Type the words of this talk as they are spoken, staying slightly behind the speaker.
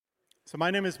So my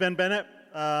name is Ben Bennett.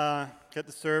 Get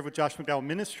to serve with Josh McDowell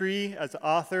Ministry as an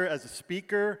author, as a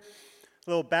speaker. A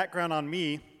little background on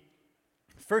me.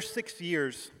 First 6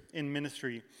 years in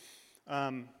ministry,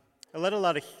 I led a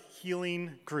lot of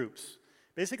healing groups.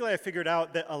 Basically, I figured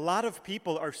out that a lot of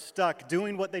people are stuck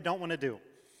doing what they don't want to do.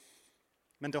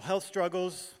 Mental health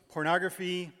struggles,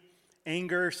 pornography,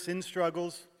 anger, sin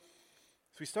struggles.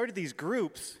 So we started these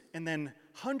groups, and then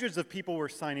hundreds of people were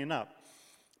signing up.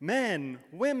 Men,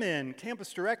 women,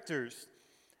 campus directors,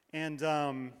 and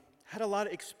had a lot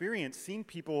of experience seeing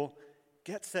people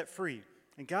get set free.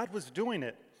 And God was doing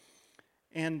it.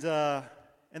 And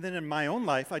then in my own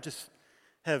life, I just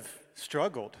have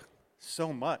struggled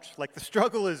so much. Like, the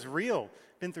struggle is real.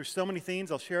 Been through so many things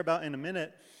I'll share about in a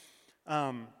minute.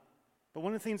 But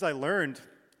one of the things I learned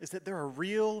is that there are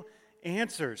real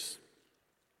answers.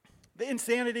 The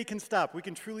insanity can stop. We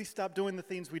can truly stop doing the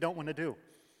things we don't want to do.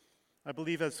 I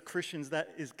believe as Christians that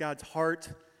is God's heart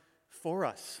for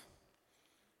us.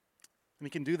 And we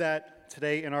can do that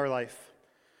today in our life.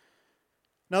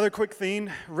 Another quick thing,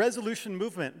 resolution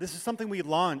movement. This is something we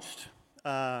launched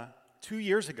 2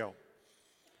 years ago.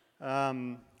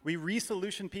 We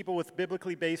resolution people with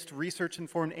biblically based,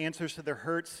 research-informed answers to their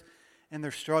hurts and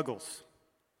their struggles.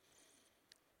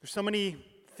 There's so many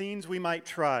things we might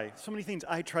try, so many things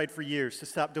I tried for years to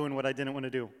stop doing what I didn't want to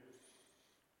do.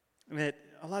 And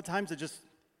a lot of times it just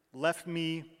left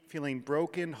me feeling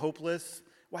broken, hopeless.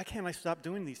 Why can't I stop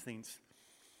doing these things?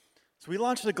 So we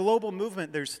launched a global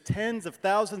movement. There's tens of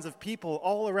thousands of people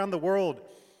all around the world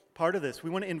part of this.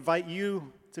 We want to invite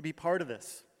you to be part of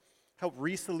this. Help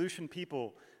resolution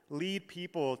people, lead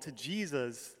people to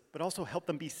Jesus, but also help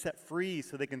them be set free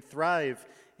so they can thrive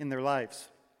in their lives.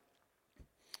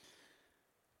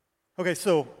 Okay,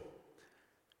 so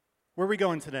where are we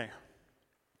going today?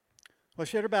 Well, I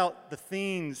shared about the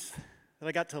things that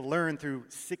I got to learn through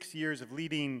 6 years of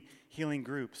leading healing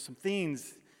groups, some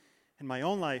things in my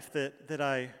own life that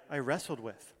I wrestled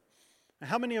with. Now,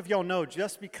 how many of y'all know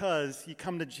just because you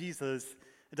come to Jesus,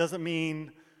 it doesn't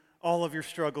mean all of your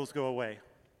struggles go away?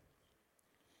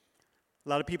 A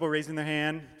lot of people raising their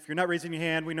hand. If you're not raising your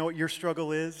hand, we know what your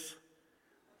struggle is.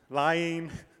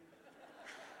 Lying.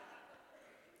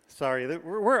 Sorry,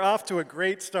 we're off to a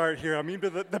great start here. I mean,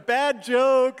 the bad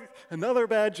joke, another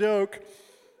bad joke.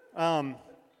 But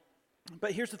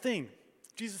here's the thing.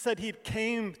 Jesus said he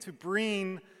came to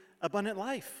bring abundant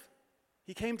life.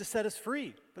 He came to set us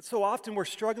free. But so often we're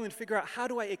struggling to figure out, how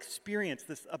do I experience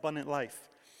this abundant life?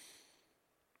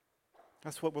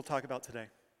 That's what we'll talk about today.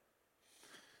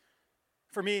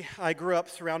 For me, I grew up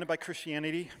surrounded by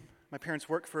Christianity. My parents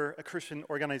worked for a Christian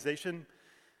organization.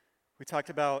 We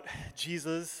talked about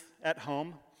Jesus at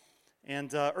home,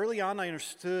 and early on I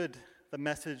understood the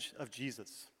message of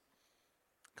Jesus,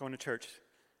 going to church. It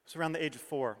was around the age of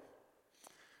 4.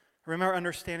 I remember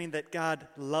understanding that God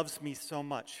loves me so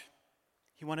much.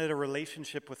 He wanted a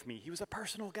relationship with me. He was a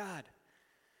personal God,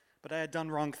 but I had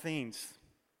done wrong things.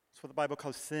 That's what the Bible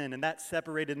calls sin, and that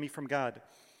separated me from God.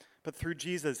 But through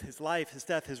Jesus, his life, his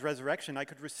death, his resurrection, I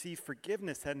could receive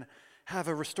forgiveness and have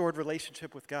a restored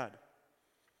relationship with God.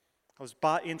 I was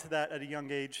bought into that at a young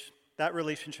age. That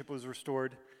relationship was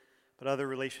restored, but other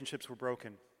relationships were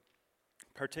broken,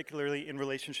 particularly in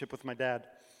relationship with my dad.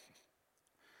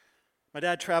 My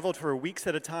dad traveled for weeks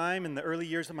at a time in the early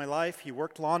years of my life. He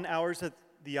worked long hours at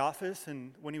the office,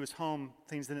 and when he was home,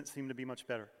 things didn't seem to be much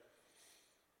better.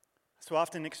 I so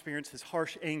often experienced his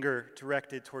harsh anger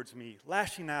directed towards me,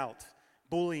 lashing out,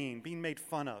 bullying, being made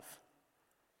fun of.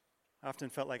 I often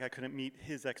felt like I couldn't meet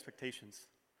his expectations.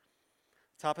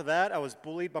 Top of that, I was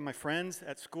bullied by my friends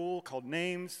at school, called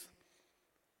names,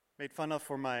 made fun of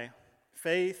for my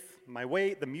faith, my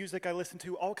weight, the music I listened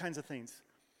to, all kinds of things.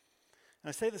 And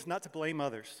I say this not to blame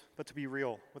others, but to be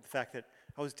real with the fact that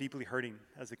I was deeply hurting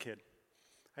as a kid.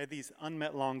 I had these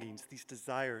unmet longings, these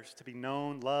desires to be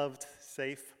known, loved,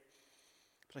 safe,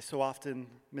 but I so often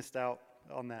missed out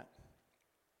on that.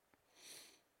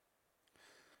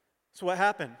 So what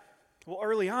happened? Well,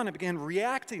 early on, I began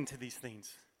reacting to these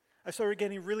things. I started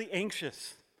getting really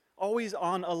anxious, always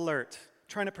on alert,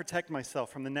 trying to protect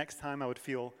myself from the next time I would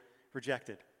feel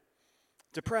rejected.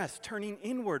 Depressed, turning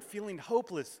inward, feeling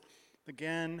hopeless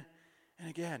again and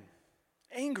again.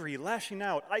 Angry, lashing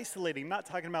out, isolating, not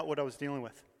talking about what I was dealing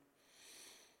with.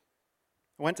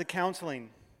 I went to counseling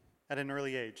at an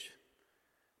early age.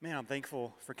 Man, I'm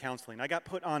thankful for counseling. I got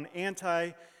put on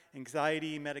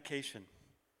anti-anxiety medication.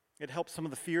 It helped some of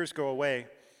the fears go away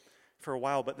for a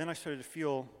while, but then I started to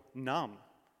feel numb,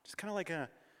 just kind of like an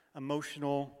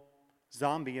emotional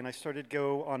zombie, and I started to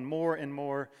go on more and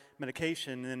more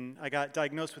medication, and I got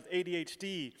diagnosed with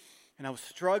ADHD and I was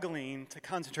struggling to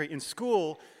concentrate in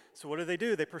school. So what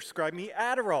do? They prescribed me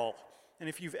Adderall. And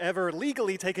if you've ever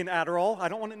legally taken Adderall, I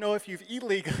don't want to know if you've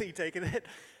illegally taken it,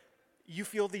 you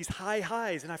feel these high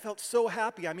highs, and I felt so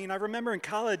happy. I mean, I remember in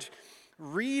college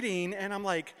reading, and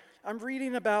I'm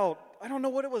reading about, I don't know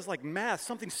what it was, like math,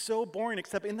 something so boring,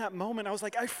 except in that moment, I was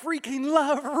like, I freaking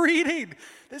love reading.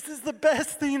 This is the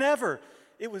best thing ever.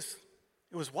 It was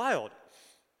wild.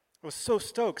 I was so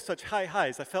stoked, such high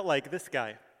highs. I felt like this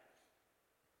guy.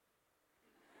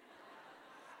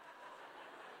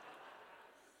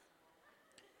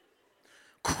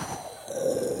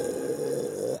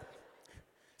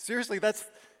 Seriously, that's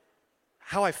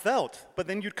how I felt. But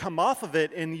then you'd come off of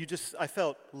it and I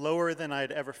felt lower than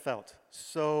I'd ever felt.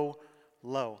 So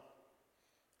low.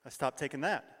 I stopped taking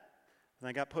that. And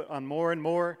I got put on more and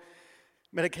more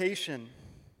medication.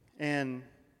 And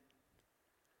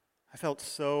I felt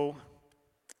so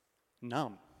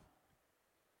numb.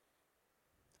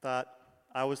 Thought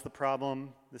I was the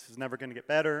problem. This is never going to get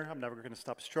better. I'm never going to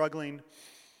stop struggling.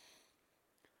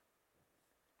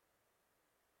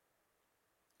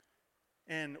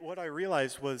 And what I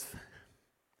realized was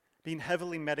being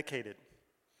heavily medicated.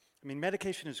 I mean,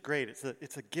 medication is great.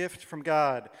 It's a gift from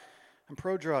God. I'm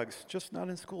pro-drugs, just not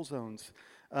in school zones.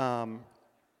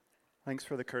 Thanks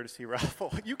for the courtesy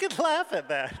raffle. You can laugh at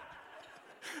that.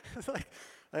 It's like,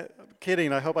 I'm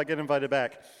kidding. I hope I get invited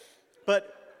back.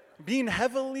 But being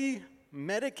heavily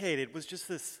medicated was just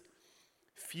this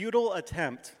futile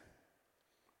attempt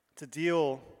to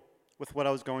deal with what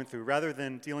I was going through, rather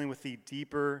than dealing with the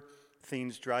deeper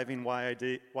things driving why I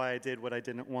did what I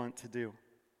didn't want to do.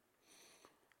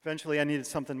 Eventually, I needed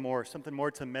something more to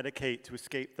medicate to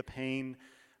escape the pain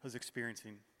I was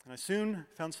experiencing. And I soon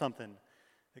found something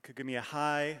that could give me a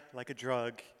high like a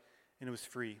drug, and it was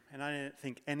free. And I didn't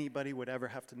think anybody would ever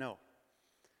have to know.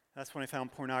 That's when I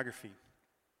found pornography.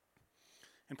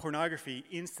 And pornography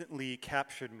instantly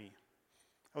captured me.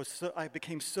 I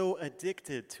became so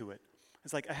addicted to it.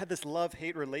 It's like I had this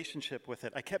love-hate relationship with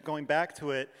it. I kept going back to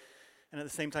it, and at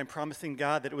the same time promising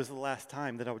God that it was the last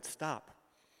time that I would stop.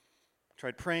 I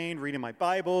tried praying, reading my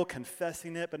Bible,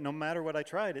 confessing it, but no matter what I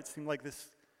tried, it seemed like this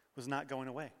was not going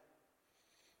away.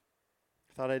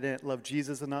 I thought I didn't love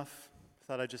Jesus enough. I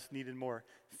thought I just needed more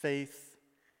faith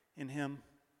in him.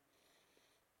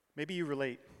 Maybe you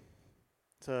relate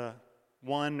to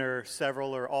one or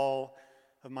several or all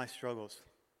of my struggles.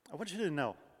 I want you to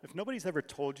know, if nobody's ever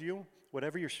told you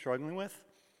whatever you're struggling with,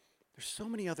 there's so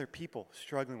many other people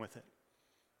struggling with it.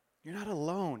 You're not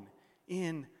alone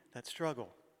in that struggle.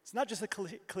 It's not just a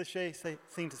cliche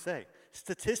thing to say.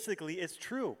 Statistically, it's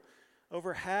true.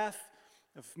 Over half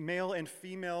of male and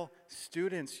female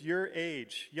students your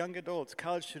age, young adults,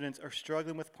 college students, are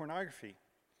struggling with pornography.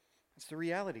 It's the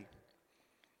reality.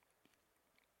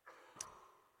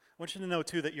 I want you to know,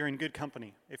 too, that you're in good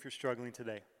company if you're struggling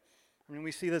today. I mean,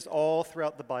 we see this all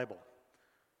throughout the Bible.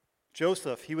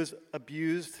 Joseph, he was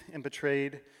abused and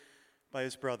betrayed by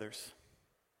his brothers.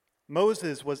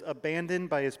 Moses was abandoned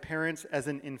by his parents as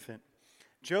an infant.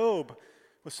 Job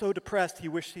was so depressed he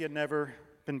wished he had never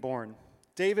been born.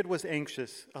 David was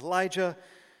anxious. Elijah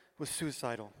was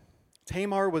suicidal.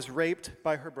 Tamar was raped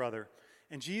by her brother.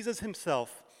 And Jesus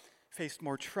himself faced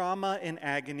more trauma and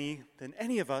agony than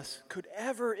any of us could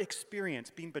ever experience,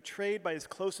 being betrayed by his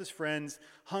closest friends,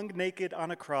 hung naked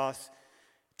on a cross,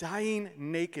 dying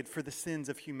naked for the sins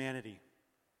of humanity.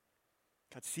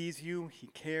 God sees you. He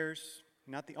cares.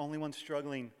 You're not the only one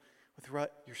struggling with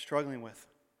what you're struggling with.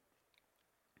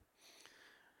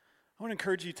 I want to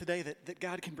encourage you today that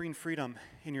God can bring freedom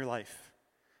in your life.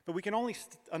 But we can only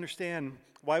understand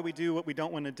why we do what we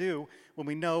don't want to do when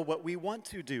we know what we want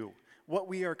to do. What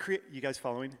we are You guys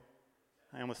following?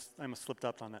 I almost slipped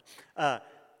up on that.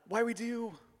 Why we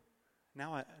do...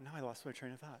 Now I lost my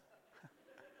train of thought.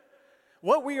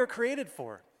 What we are created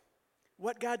for.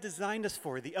 What God designed us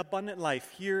for, the abundant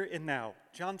life here and now.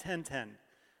 John 10:10,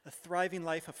 a thriving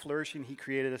life, a flourishing he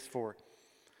created us for.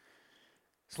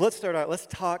 So let's start out. Let's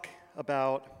talk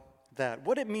about that.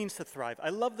 What it means to thrive. I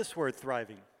love this word,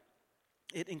 thriving.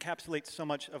 It encapsulates so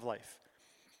much of life.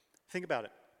 Think about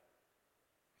it.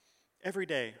 Every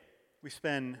day, we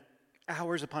spend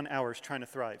hours upon hours trying to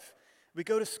thrive. We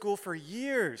go to school for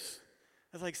years.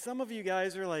 It's like some of you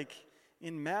guys are like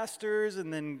in masters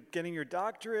and then getting your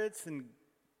doctorates, and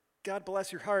God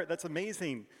bless your heart, that's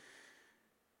amazing.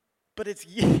 But it's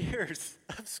years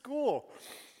of school.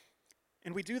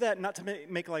 And we do that not to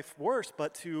make life worse,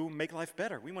 but to make life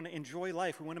better. We want to enjoy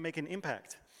life. We want to make an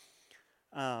impact.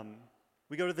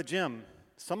 We go to the gym,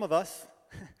 some of us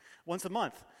once a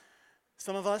month,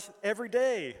 some of us every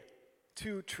day,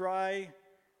 to try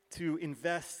to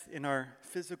invest in our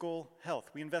physical health.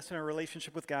 We invest in our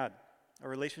relationship with God, our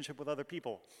relationship with other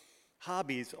people,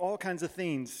 hobbies, all kinds of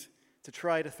things to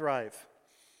try to thrive.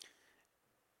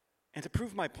 And to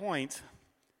prove my point,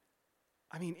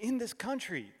 in this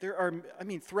country,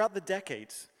 throughout the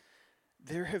decades,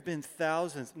 there have been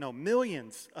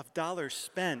millions of dollars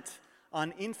spent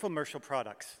on infomercial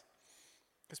products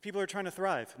because people are trying to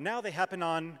thrive. Now they happen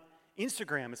on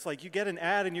Instagram. It's like you get an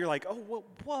ad and you're like, oh,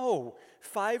 whoa,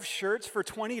 5 shirts for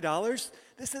 $20?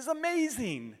 This is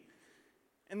amazing.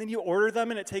 And then you order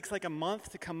them and it takes like a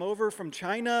month to come over from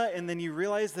China, and then you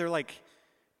realize they're like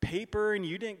paper and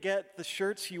you didn't get the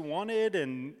shirts you wanted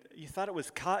and you thought it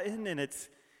was cotton, and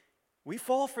we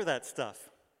fall for that stuff.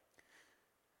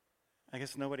 I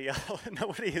guess nobody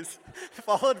has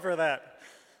fallen for that.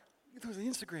 Those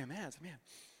Instagram ads, man.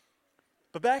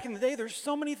 But back in the day, there's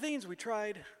so many things we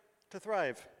tried to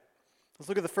thrive. Let's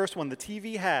look at the first one, the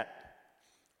TV hat.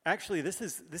 Actually, this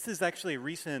is actually a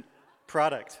recent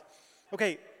product.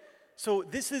 Okay, so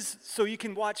this is so you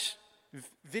can watch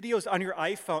videos on your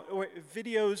iPhone, or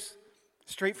videos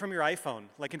straight from your iPhone,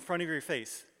 like in front of your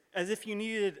face, as if you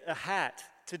needed a hat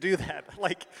to do that.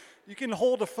 Like, you can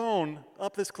hold a phone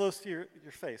up this close to your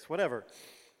face, whatever.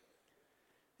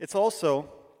 It's also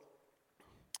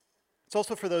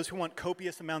for those who want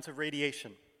copious amounts of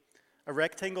radiation, a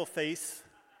rectangle face,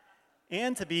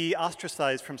 and to be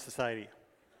ostracized from society.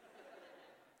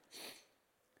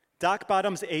 Doc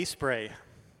Bottom's A-Spray.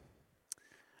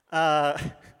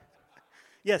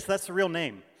 Yes, that's the real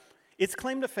name. Its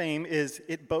claim to fame is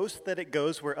it boasts that it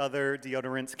goes where other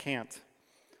deodorants can't.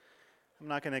 I'm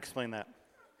not going to explain that.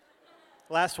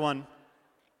 Last one,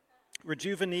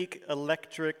 Rejuvenique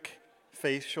Electric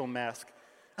Facial Mask.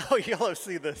 Oh, y'all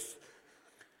see this.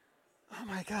 Oh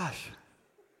my gosh.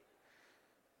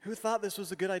 Who thought this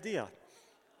was a good idea?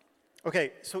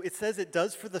 Okay, so it says it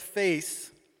does for the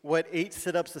face what 8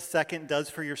 sit-ups a second does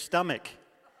for your stomach,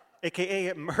 aka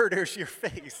it murders your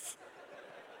face.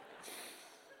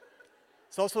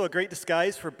 It's also a great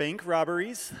disguise for bank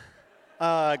robberies,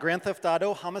 Grand Theft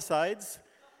Auto homicides,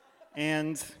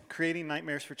 and creating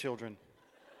nightmares for children.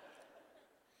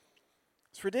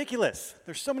 It's ridiculous.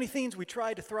 There's so many things we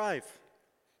try to thrive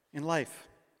in life.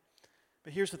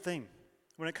 But here's the thing.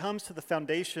 When it comes to the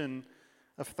foundation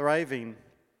of thriving,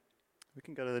 we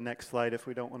can go to the next slide if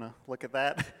we don't want to look at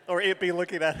that, or it be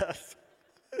looking at us.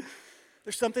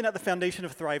 There's something at the foundation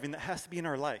of thriving that has to be in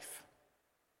our life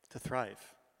to thrive,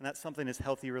 and that something is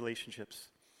healthy relationships.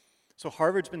 So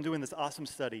Harvard's been doing this awesome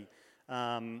study.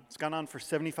 It's gone on for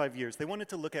 75 years. They wanted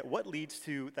to look at what leads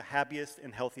to the happiest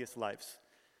and healthiest lives.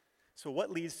 So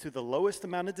what leads to the lowest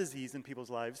amount of disease in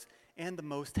people's lives and the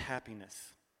most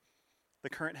happiness? The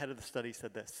current head of the study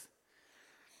said this: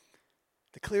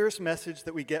 the clearest message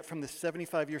that we get from this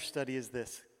 75-year study is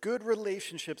this: good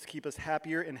relationships keep us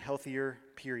happier and healthier,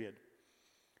 period.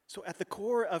 So at the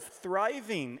core of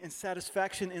thriving and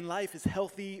satisfaction in life is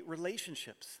healthy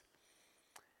relationships.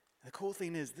 The cool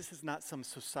thing is, this is not some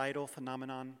societal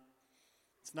phenomenon.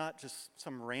 It's not just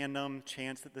some random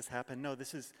chance that this happened. No,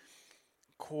 this is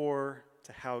core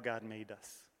to how God made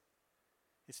us.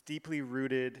 It's deeply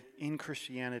rooted in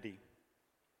Christianity.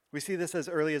 We see this as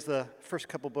early as the first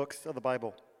couple books of the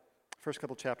Bible, first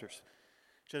couple chapters.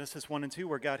 Genesis 1 and 2,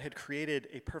 where God had created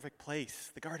a perfect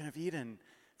place, the Garden of Eden,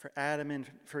 for Adam and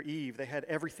for Eve. They had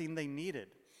everything they needed.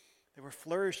 They were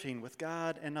flourishing with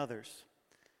God and others.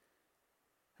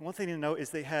 And one thing to note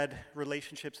is they had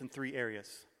relationships in 3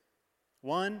 areas.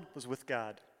 One was with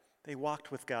God. They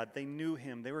walked with God. They knew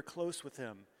Him. They were close with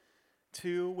Him.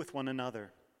 2, with one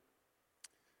another.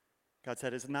 God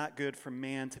said, it's not good for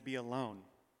man to be alone.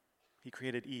 He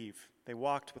created Eve. They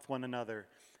walked with one another.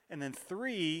 And then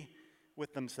 3,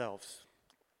 with themselves.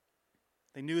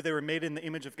 They knew they were made in the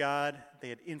image of God. They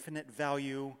had infinite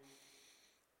value.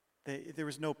 There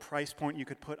was no price point you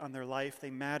could put on their life. They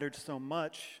mattered so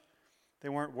much. They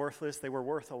weren't worthless. They were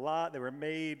worth a lot. They were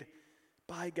made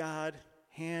by God,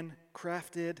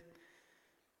 handcrafted.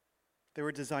 They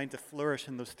were designed to flourish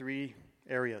in those 3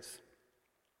 areas.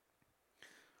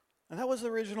 And that was the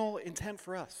original intent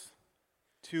for us,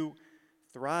 to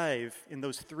thrive in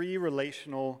those 3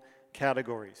 relational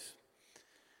categories.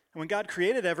 And when God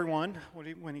created everyone,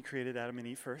 when He created Adam and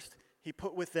Eve first, He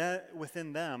put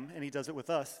within them, and He does it with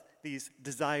us, these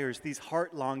desires, these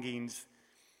heart longings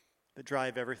that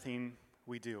drive everything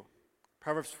we do.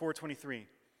 Proverbs 4:23.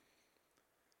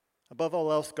 Above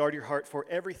all else, guard your heart, for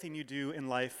everything you do in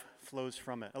life flows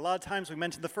from it. A lot of times we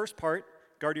mention the first part,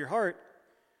 guard your heart,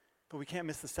 but we can't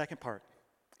miss the second part.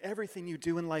 Everything you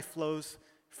do in life flows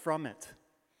from it.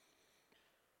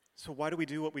 So why do we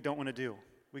do what we don't want to do?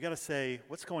 We got to say,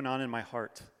 what's going on in my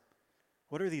heart?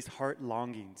 What are these heart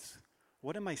longings?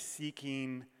 What am I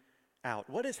seeking out?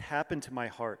 What has happened to my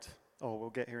heart? Oh, we'll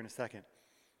get here in a second.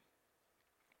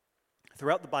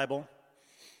 Throughout the Bible,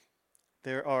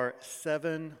 there are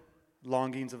 7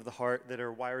 longings of the heart that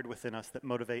are wired within us that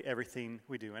motivate everything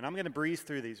we do. And I'm going to breeze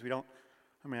through these.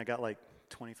 I got like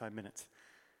 25 minutes.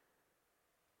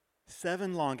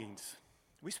 7 longings.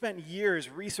 We spent years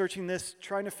researching this,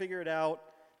 trying to figure it out,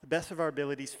 the best of our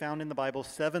abilities, found in the Bible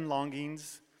 7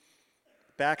 longings,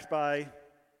 backed by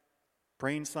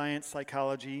brain science,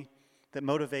 psychology, that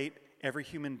motivate every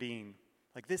human being.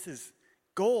 Like, this is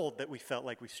gold that we felt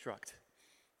like we struck.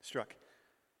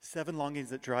 7 longings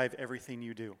that drive everything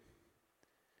you do.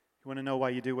 You want to know why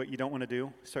you do what you don't want to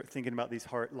do? Start thinking about these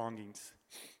heart longings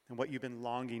and what you've been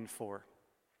longing for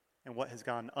and what has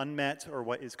gone unmet or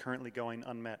what is currently going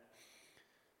unmet.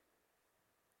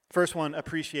 First one,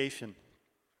 appreciation.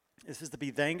 This is to be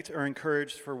thanked or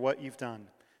encouraged for what you've done.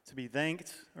 To be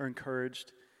thanked or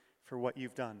encouraged for what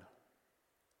you've done.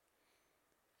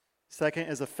 Second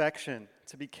is affection.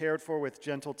 To be cared for with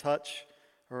gentle touch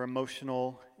or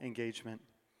emotional engagement.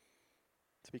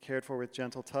 To be cared for with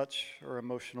gentle touch or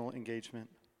emotional engagement.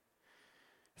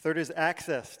 Third is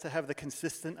access, to have the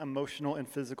consistent emotional and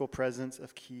physical presence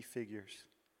of key figures.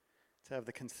 To have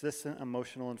the consistent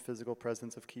emotional and physical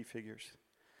presence of key figures.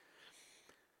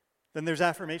 Then there's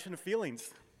affirmation of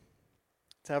feelings.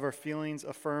 To have our feelings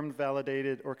affirmed,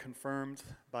 validated, or confirmed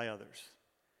by others.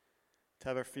 To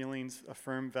have our feelings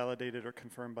affirmed, validated, or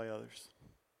confirmed by others.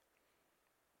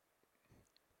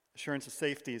 Assurance of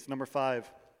safety is number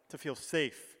 5. To feel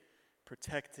safe,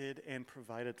 protected, and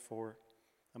provided for,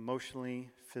 emotionally,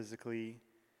 physically,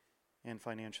 and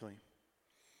financially.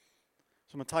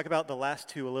 So I'm going to talk about the last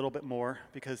 2 a little bit more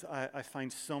because I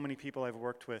find so many people I've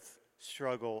worked with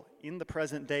struggle in the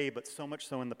present day, but so much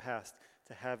so in the past,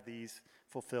 to have these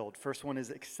fulfilled. First one is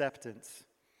acceptance.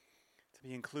 To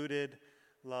be included,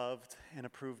 loved, and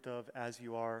approved of as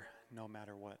you are, no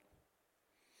matter what.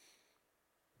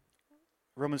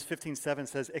 Romans 15:7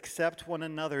 says, accept one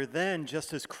another then,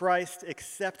 just as Christ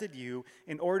accepted you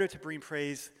in order to bring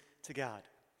praise to God.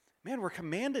 Man, we're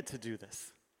commanded to do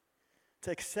this,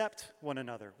 to accept one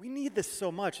another. We need this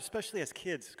so much, especially as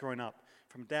kids growing up,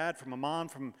 from dad, from a mom,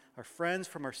 from our friends,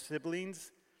 from our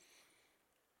siblings.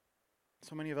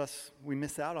 So many of us, we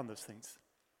miss out on those things.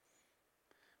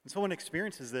 When someone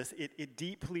experiences this, it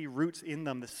deeply roots in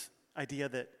them this idea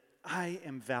that I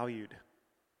am valued.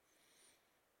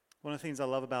 One of the things I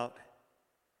love about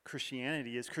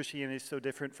Christianity is so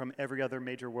different from every other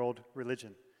major world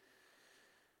religion.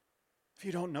 If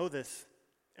you don't know this,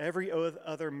 every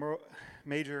other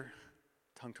major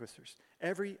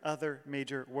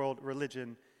world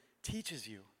religion teaches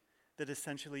you that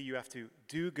essentially you have to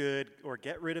do good or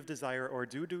get rid of desire or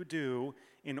do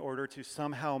in order to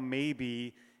somehow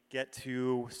maybe get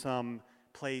to some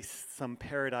place, some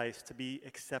paradise, to be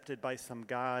accepted by some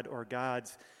god or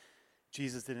gods.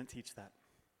 Jesus didn't teach that.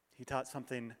 He taught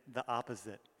something the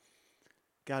opposite.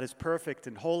 God is perfect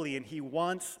and holy, and he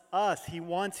wants us. He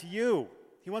wants you.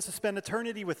 He wants to spend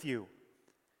eternity with you.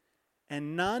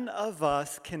 And none of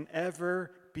us can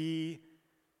ever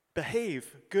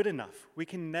behave good enough. We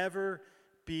can never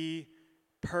be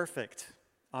perfect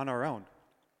on our own.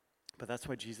 But that's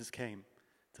why Jesus came,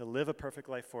 to live a perfect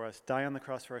life for us, die on the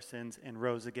cross for our sins, and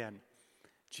rose again.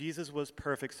 Jesus was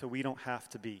perfect, so we don't have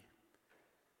to be.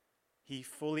 He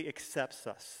fully accepts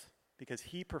us because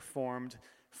he performed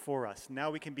for us. Now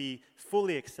we can be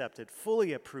fully accepted,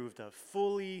 fully approved of,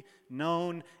 fully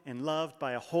known and loved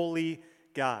by a holy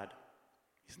God.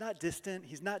 He's not distant.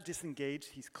 He's not disengaged.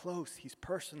 He's close. He's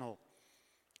personal.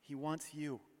 He wants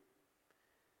you.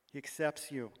 He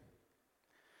accepts you.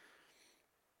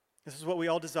 This is what we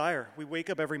all desire. We wake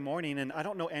up every morning, and I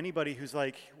don't know anybody who's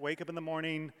like, wake up in the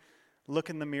morning, look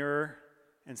in the mirror,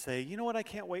 and say, you know what I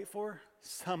can't wait for?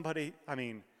 Somebody,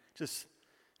 just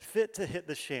fit to hit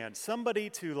the shan. Somebody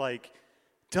to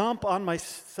dump on my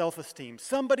self-esteem.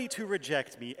 Somebody to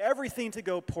reject me. Everything to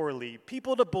go poorly.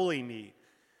 People to bully me.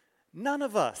 None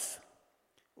of us.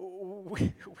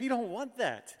 We don't want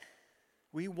that.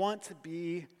 We want to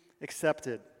be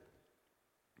accepted.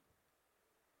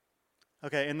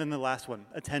 Okay, and then the last one,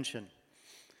 attention.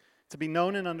 To be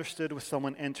known and understood with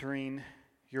someone entering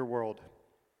your world.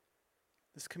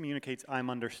 This communicates I'm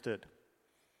understood.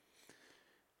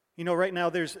 You know, right now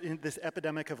there's this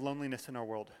epidemic of loneliness in our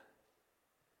world.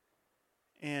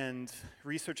 And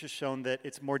research has shown that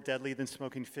it's more deadly than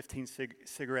smoking 15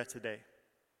 cigarettes a day.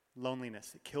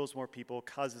 Loneliness. It kills more people,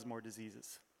 causes more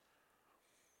diseases.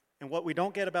 And what we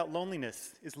don't get about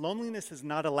loneliness is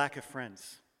not a lack of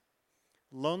friends.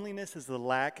 Loneliness is the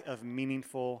lack of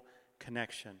meaningful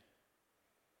connection.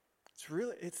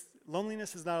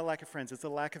 Loneliness is not a lack of friends. It's a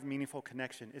lack of meaningful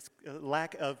connection. It's a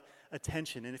lack of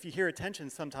attention. And if you hear attention,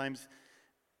 sometimes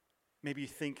maybe you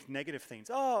think negative things.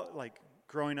 Oh, like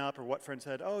growing up or what friend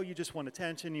said, oh, you just want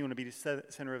attention. You want to be the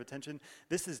center of attention.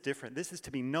 This is different. This is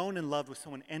to be known and loved with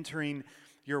someone entering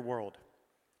your world.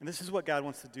 And this is what God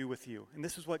wants to do with you. And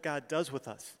this is what God does with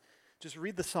us. Just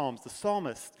read the Psalms. The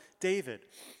psalmist, David,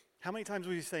 how many times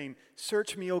was he saying,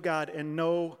 search me, O God, and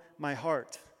know my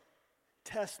heart.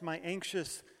 Test my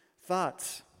anxious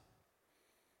thoughts.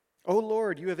 O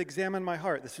Lord, you have examined my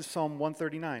heart. This is Psalm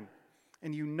 139.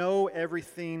 And you know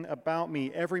everything about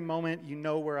me. Every moment you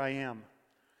know where I am.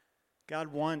 God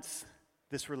wants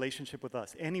this relationship with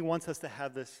us. And he wants us to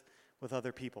have this with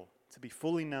other people, to be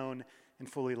fully known and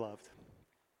fully loved.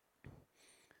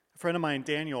 A friend of mine,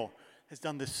 Daniel, has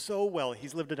done this so well.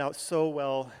 He's lived it out so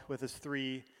well with his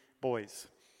 3 boys.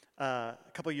 A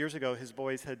couple of years ago, his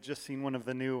boys had just seen one of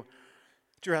the new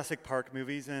Jurassic Park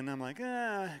movies, and I'm like,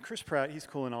 Chris Pratt, he's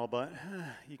cool and all, but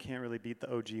you can't really beat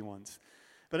the OG ones.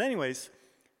 But anyways,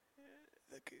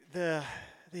 they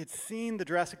had seen the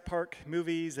Jurassic Park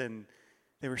movies, and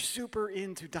they were super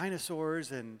into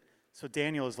dinosaurs, and so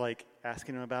Daniel is like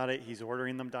asking him about it. He's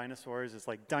ordering them dinosaurs. It's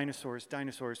like dinosaurs,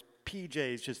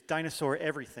 PJs, just dinosaur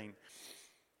everything.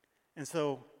 And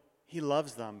so he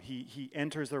loves them. He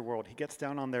enters their world. He gets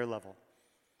down on their level.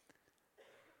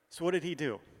 So what did he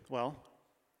do? Well,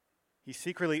 he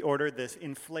secretly ordered this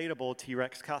inflatable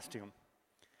T-Rex costume.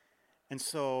 And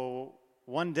so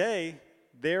one day,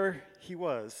 there he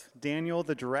was, Daniel,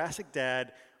 the Jurassic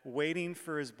dad, waiting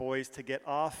for his boys to get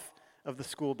off of the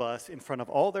school bus in front of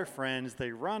all their friends.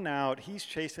 They run out. He's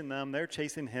chasing them. They're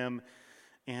chasing him.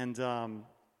 And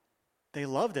they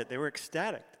loved it. They were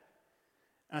ecstatic.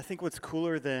 And I think what's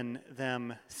cooler than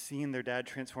them seeing their dad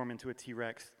transform into a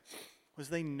T-Rex was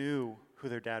they knew who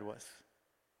their dad was.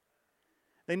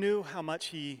 They knew how much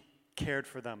he cared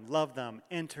for them, loved them,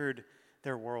 entered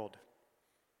their world.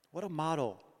 What a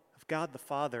model of God the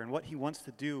Father and what he wants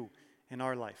to do in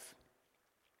our life.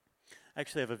 I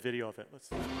actually have a video of it. Let's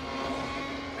see.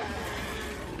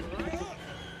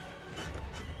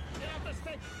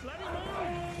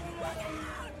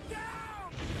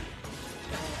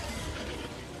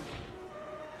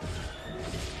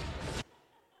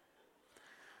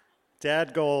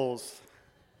 Dad goals.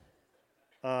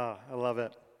 I love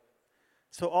it.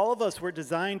 So all of us, we're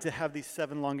designed to have these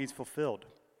 7 longings fulfilled.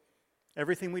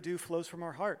 Everything we do flows from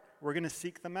our heart. We're going to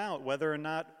seek them out, whether or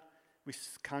not we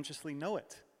consciously know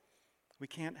it. We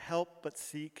can't help but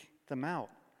seek them out.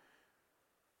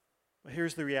 But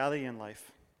here's the reality in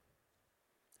life.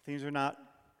 Things are not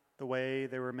the way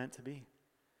they were meant to be.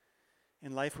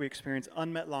 In life, we experience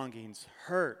unmet longings,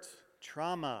 hurt,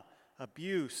 trauma,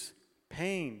 abuse,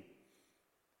 pain.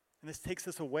 And this takes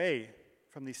us away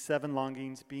from these 7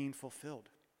 longings being fulfilled.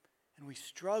 And we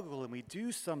struggle and we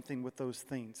do something with those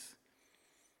things.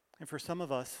 And for some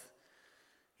of us,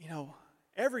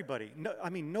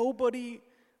 nobody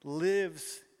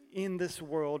lives in this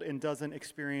world and doesn't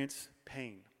experience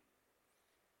pain.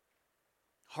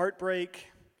 Heartbreak,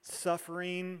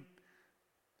 suffering,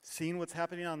 seeing what's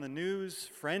happening on the news,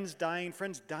 friends dying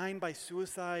by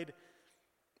suicide,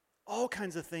 all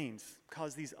kinds of things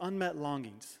cause these unmet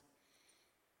longings.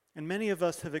 And many of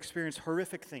us have experienced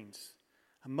horrific things: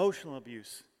 emotional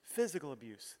abuse, physical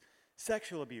abuse,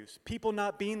 sexual abuse, people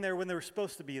not being there when they were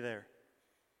supposed to be there,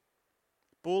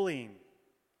 bullying,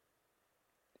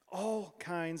 all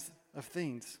kinds of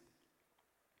things.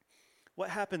 What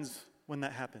happens when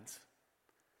that happens?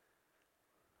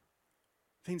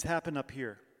 Things happen up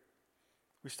here.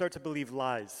 We start to believe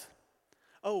lies.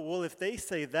 Oh, well, if they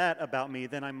say that about me,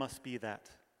 then I must be that.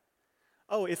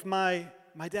 Oh, if my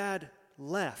dad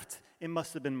left, it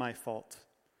must have been my fault.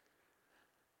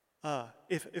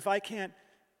 If I can't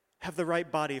have the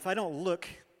right body, if I don't look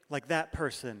like that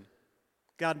person,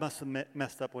 God must have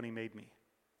messed up when he made me.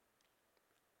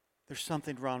 There's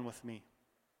something wrong with me.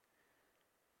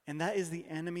 And that is the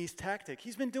enemy's tactic.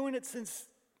 He's been doing it since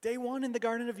day 1 in the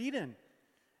Garden of Eden.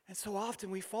 And so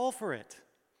often we fall for it.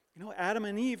 Adam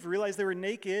and Eve realized they were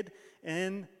naked,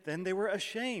 and then they were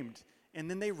ashamed. And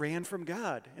then they ran from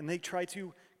God, and they tried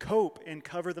to cope and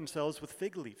cover themselves with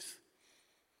fig leaves.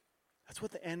 That's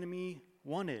what the enemy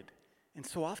wanted. And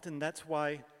so often that's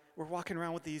why we're walking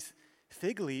around with these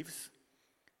fig leaves,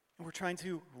 and we're trying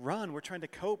to run, we're trying to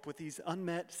cope with these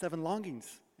unmet 7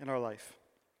 longings in our life.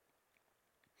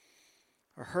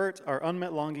 Our hurt, our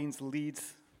unmet longings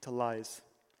leads to lies.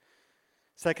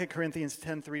 2 Corinthians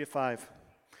 10:3-5.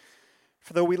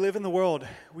 For though we live in the world,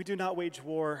 we do not wage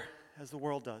war as the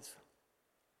world does.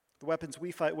 The weapons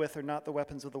we fight with are not the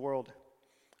weapons of the world.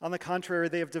 On the contrary,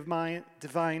 they have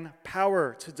divine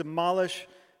power to demolish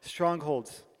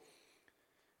strongholds.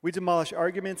 We demolish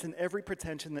arguments and every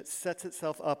pretension that sets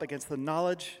itself up against the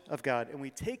knowledge of God, and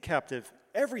we take captive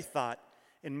every thought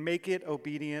and make it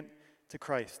obedient to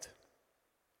Christ.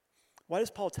 Why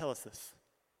does Paul tell us this?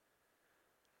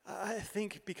 I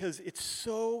think because it's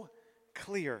so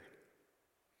clear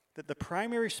that the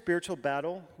primary spiritual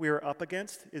battle we are up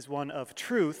against is one of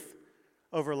truth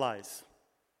over lies.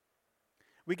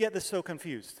 We get this so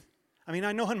confused. I mean,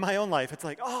 I know in my own life, it's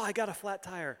like, oh, I got a flat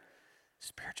tire.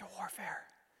 Spiritual warfare.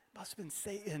 Must have been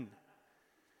Satan.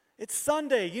 It's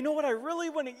Sunday. You know what I really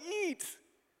want to eat?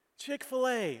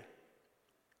 Chick-fil-A.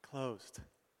 Closed.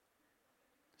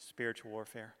 Spiritual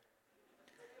warfare.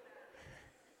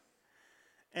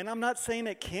 And I'm not saying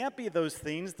it can't be those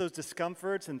things, those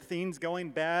discomforts and things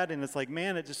going bad, and it's like,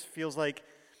 man, it just feels like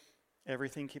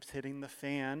everything keeps hitting the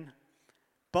fan.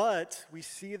 But we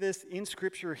see this in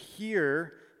Scripture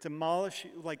here, demolish,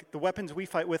 like the weapons we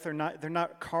fight with they're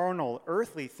not carnal,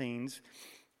 earthly things.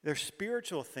 They're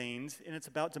spiritual things, and it's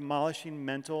about demolishing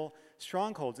mental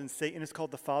strongholds. And Satan is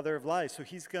called the father of lies. So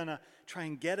he's going to try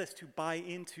and get us to buy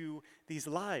into these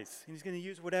lies. And he's going to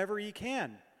use whatever he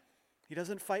can. He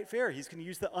doesn't fight fair. He's going to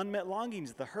use the unmet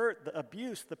longings, the hurt, the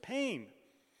abuse, the pain.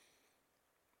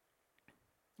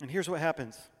 And here's what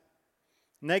happens.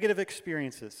 Negative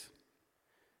experiences.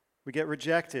 We get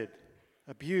rejected,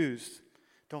 abused,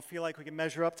 don't feel like we can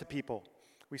measure up to people.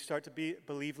 We start to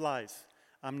believe lies.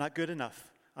 I'm not good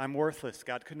enough. I'm worthless.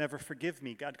 God could never forgive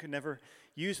me. God could never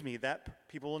use me. That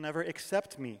people will never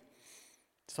accept me.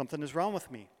 Something is wrong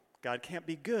with me. God can't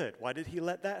be good. Why did he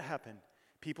let that happen?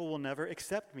 People will never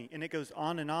accept me. And it goes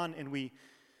on, and we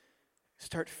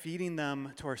start feeding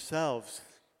them to ourselves.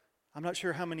 I'm not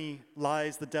sure how many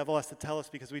lies the devil has to tell us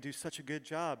because we do such a good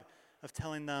job of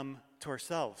telling them to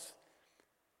ourselves.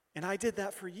 And I did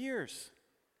that for years.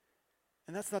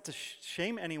 And that's not to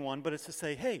shame anyone, but it's to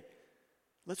say, hey,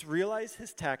 let's realize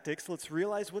his tactics. Let's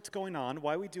realize what's going on,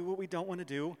 why we do what we don't want to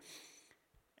do,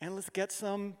 and let's get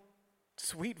some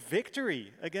sweet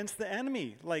victory against the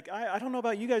enemy. Like, I don't know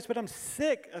about you guys, but I'm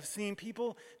sick of seeing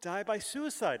people die by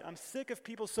suicide. I'm sick of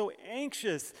people so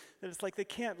anxious that it's like they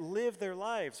can't live their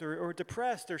lives, or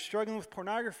depressed, or struggling with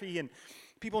pornography, and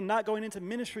people not going into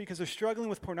ministry because they're struggling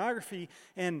with pornography.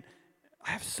 And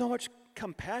I have so much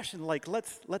compassion. Like,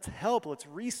 let's help, let's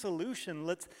re-solution,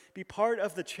 let's be part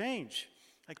of the change.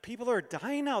 Like, people are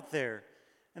dying out there,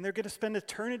 and they're going to spend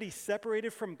eternity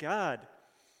separated from God.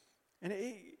 And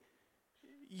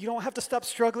you don't have to stop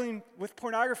struggling with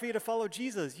pornography to follow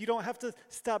Jesus. You don't have to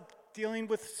stop dealing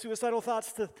with suicidal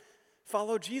thoughts to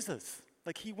follow Jesus.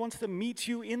 Like, he wants to meet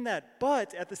you in that.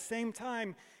 But at the same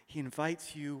time, he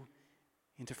invites you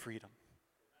into freedom.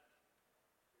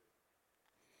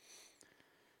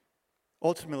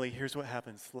 Ultimately, here's what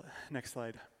happens. Next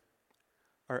slide.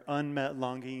 Our unmet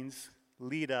longings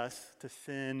lead us to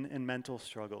sin and mental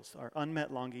struggles. Our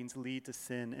unmet longings lead to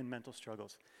sin and mental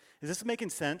struggles. Is this making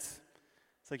sense?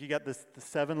 It's like you got the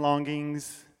 7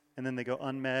 longings, and then they go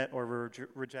unmet or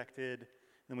rejected,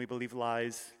 and we believe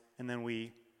lies, and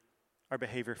then our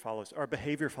behavior follows. Our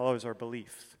behavior follows our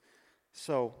beliefs.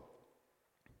 So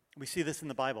we see this in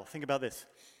the Bible. Think about this.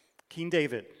 King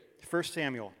David, 1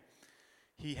 Samuel,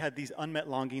 he had these unmet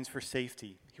longings for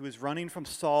safety. He was running from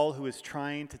Saul, who was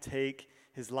trying to take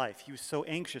his life. He was so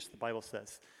anxious, the Bible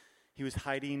says. He was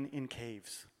hiding in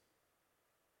caves.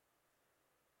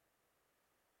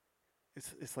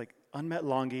 It's like unmet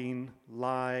longing,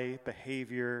 lie,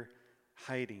 behavior,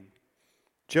 hiding.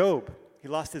 Job, he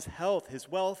lost his health, his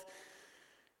wealth,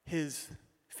 his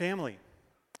family.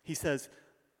 He says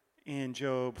in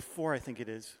Job 4, I think it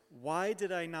is, "Why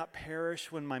did I not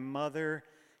perish when my mother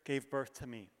gave birth to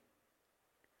me?"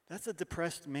 That's a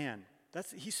depressed man.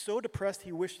 He's so depressed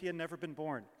he wished he had never been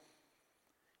born.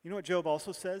 You know what Job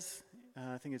also says?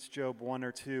 I think it's Job 1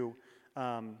 or 2.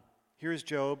 Here's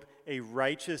Job, a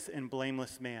righteous and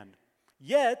blameless man,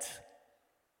 yet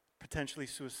potentially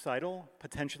suicidal,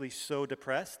 potentially so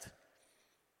depressed.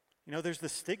 You know, there's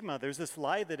this stigma, there's this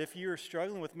lie that if you're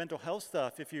struggling with mental health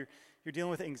stuff, if you're dealing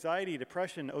with anxiety,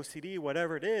 depression, OCD,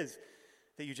 whatever it is,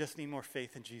 that you just need more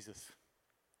faith in Jesus.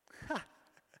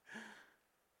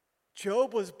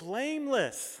 Job was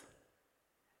blameless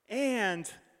and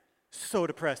so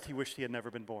depressed he wished he had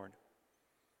never been born.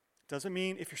 Doesn't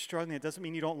mean if you're struggling, it doesn't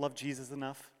mean you don't love Jesus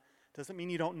enough. It doesn't mean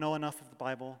you don't know enough of the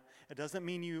Bible. It doesn't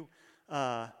mean you,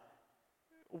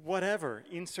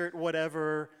 insert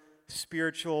whatever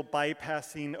spiritual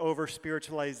bypassing,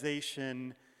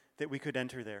 over-spiritualization that we could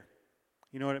enter there.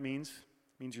 You know what it means?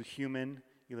 It means you're human,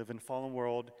 you live in a fallen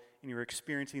world, and you're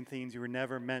experiencing things you were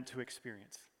never meant to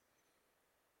experience.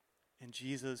 And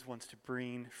Jesus wants to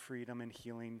bring freedom and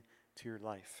healing to your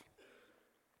life.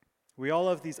 We all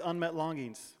have these unmet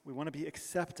longings. We want to be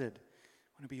accepted.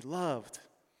 We want to be loved.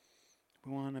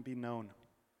 We want to be known.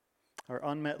 Our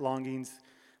unmet longings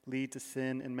lead to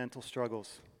sin and mental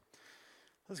struggles.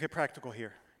 Let's get practical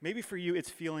here. Maybe for you, it's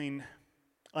feeling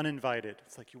uninvited.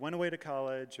 It's like you went away to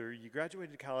college or you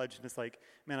graduated college and it's like,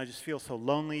 man, I just feel so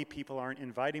lonely. People aren't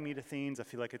inviting me to things. I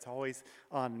feel like it's always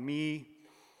on me.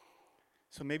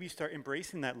 So maybe you start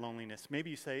embracing that loneliness. Maybe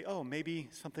you say, oh, maybe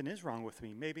something is wrong with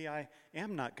me. Maybe I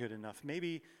am not good enough.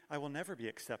 Maybe I will never be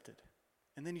accepted.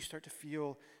 And then you start to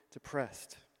feel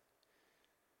depressed.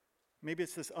 Maybe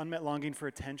it's this unmet longing for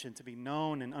attention, to be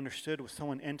known and understood with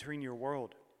someone entering your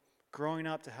world. Growing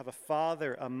up, to have a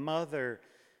father, a mother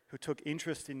who took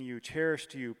interest in you,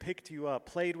 cherished you, picked you up,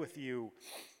 played with you,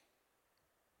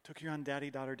 took you on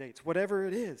daddy-daughter dates, whatever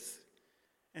it is.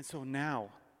 And so now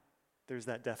there's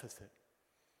that deficit.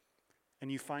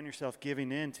 And you find yourself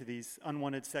giving in to these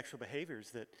unwanted sexual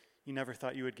behaviors that you never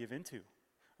thought you would give into,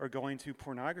 or going to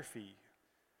pornography.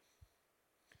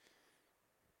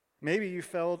 Maybe you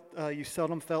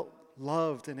seldom felt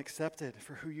loved and accepted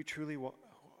for who you truly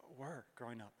were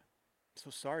growing up. I'm so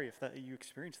sorry if you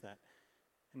experienced that.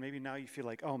 And maybe now you feel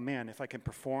like, oh man, if I can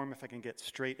perform, if I can get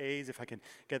straight A's, if I can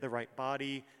get the right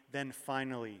body, then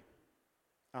finally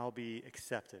I'll be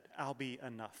accepted. I'll be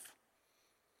enough.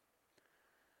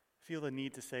 Feel the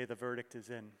need to say the verdict is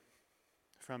in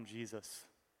from Jesus.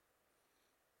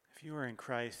 If you are in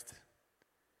Christ,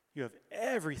 you have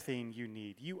everything you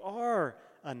need. You are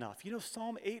enough. You know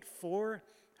Psalm 8:4,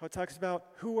 how it talks about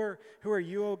who are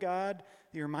you, O God,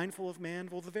 that you're mindful of man?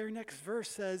 Well, the very next verse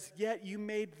says, yet you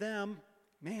made them,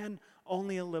 man,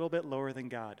 only a little bit lower than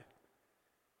God.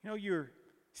 You know you're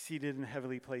seated in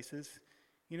heavenly places.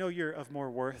 You know you're of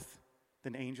more worth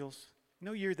than angels. You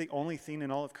know you're the only thing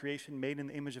in all of creation made in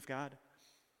the image of God.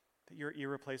 That you're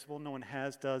irreplaceable. No one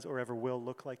has, does, or ever will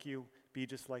look like you, be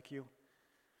just like you.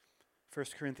 1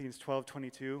 Corinthians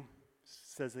 12:22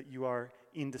 says that you are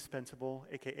indispensable,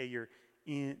 aka you're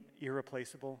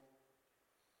irreplaceable.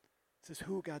 This is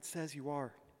who God says you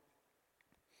are.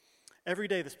 Every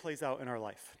day this plays out in our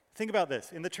life. Think about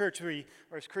this. In the church, or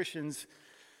as Christians,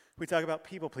 we talk about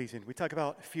people-pleasing. We talk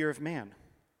about fear of man.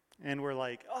 And we're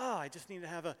like, I just need to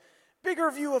have a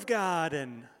bigger view of God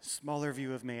and smaller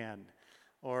view of man.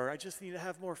 Or I just need to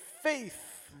have more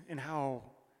faith in how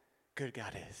good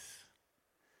God is.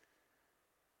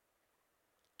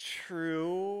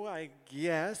 True, I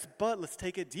guess, but let's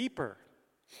take it deeper.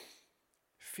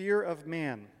 Fear of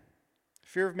man.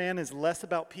 Fear of man is less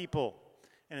about people,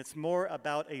 and it's more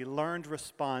about a learned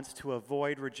response to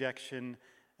avoid rejection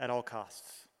at all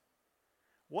costs.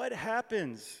 What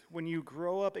happens when you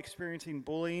grow up experiencing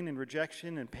bullying and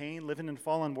rejection and pain, living in a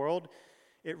fallen world?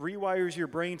 It rewires your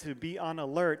brain to be on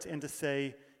alert and to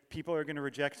say, people are going to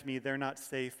reject me, they're not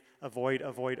safe, avoid,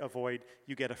 avoid, avoid.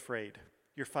 You get afraid.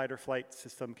 Your fight or flight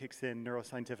system kicks in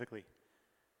neuroscientifically.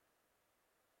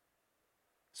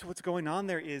 So what's going on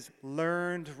there is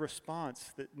learned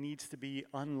response that needs to be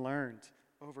unlearned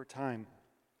over time.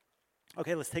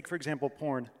 Okay, let's take, for example,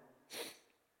 porn.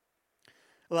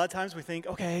 A lot of times we think,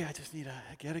 okay, I just need to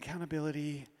get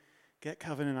accountability, get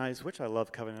Covenant Eyes, which I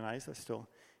love Covenant Eyes. I still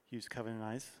use Covenant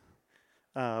Eyes.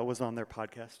 Was on their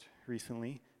podcast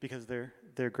recently because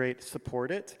they're great.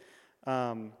 Support it.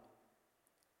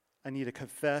 I need to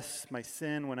confess my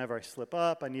sin whenever I slip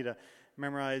up. I need to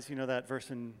memorize, that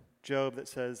verse in Job that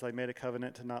says, I made a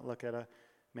covenant to not look at a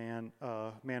man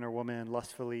or woman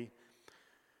lustfully.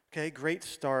 Okay, great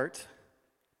start.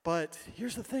 But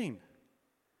here's the thing.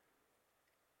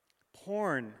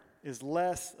 Porn is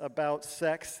less about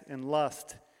sex and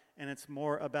lust, and it's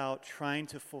more about trying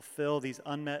to fulfill these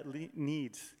unmet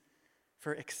needs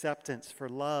for acceptance, for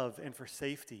love, and for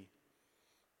safety.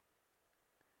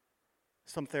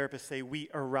 Some therapists say we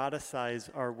eroticize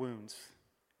our wounds,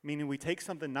 meaning we take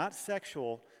something not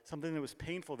sexual, something that was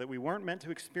painful, that we weren't meant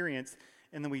to experience,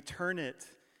 and then we turn it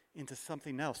into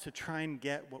something else to try and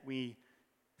get what we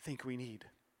think we need.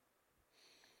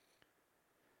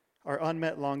 Our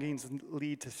unmet longings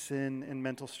lead to sin and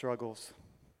mental struggles.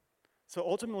 So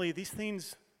ultimately, these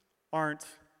things aren't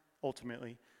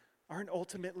ultimately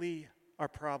our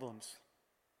problems.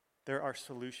 They're our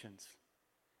solutions.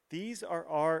 These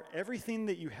are everything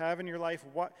that you have in your life,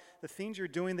 the things you're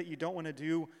doing that you don't want to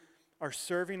do are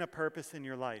serving a purpose in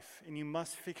your life, and you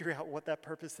must figure out what that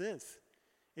purpose is.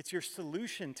 It's your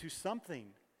solution to something,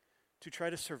 to try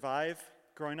to survive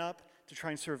growing up, to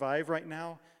try and survive right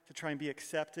now, to try and be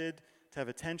accepted, to have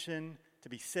attention, to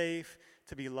be safe,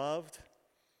 to be loved.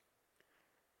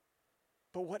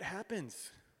 But what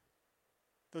happens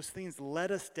Those things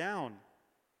let us down,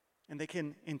 and they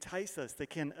can entice us, they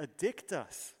can addict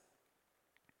us.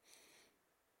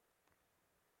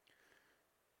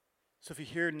 So if you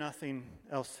hear nothing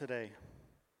else today,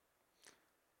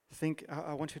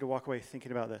 I want you to walk away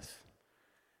thinking about this.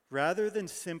 Rather than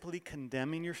simply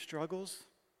condemning your struggles,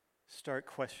 start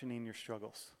questioning your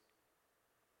struggles.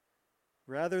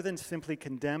 Rather than simply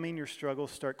condemning your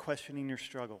struggles, start questioning your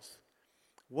struggles.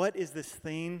 What is this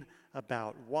thing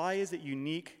about? Why is it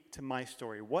unique to my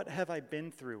story? What have I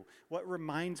been through? What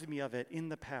reminds me of it in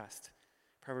the past?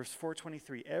 Proverbs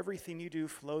 4:23, everything you do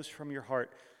flows from your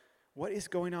heart. What is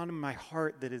going on in my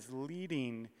heart that is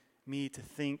leading me to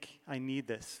think I need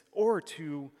this, or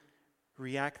to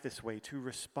react this way, to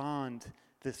respond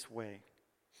this way?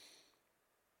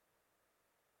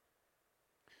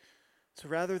 So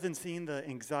rather than seeing the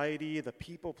anxiety, the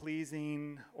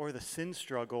people-pleasing, or the sin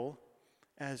struggle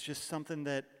as just something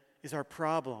that is our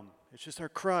problem, it's just our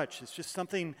crutch, it's just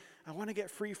something I want to get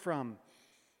free from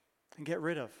and get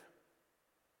rid of.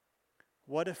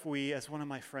 What if we, as one of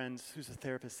my friends who's a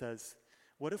therapist says,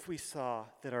 what if we saw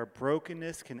that our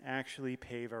brokenness can actually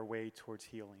pave our way towards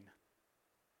healing?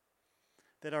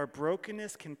 That our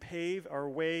brokenness can pave our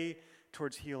way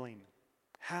towards healing.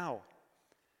 How?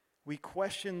 We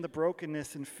question the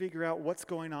brokenness and figure out what's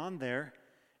going on there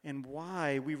and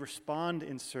why we respond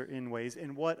in certain ways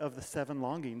and what of the 7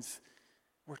 longings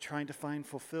we're trying to find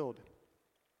fulfilled.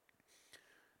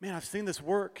 Man, I've seen this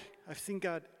work. I've seen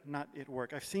God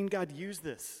use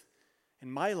this.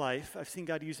 In my life, I've seen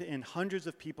God use it in hundreds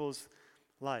of people's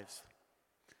lives.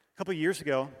 A couple of years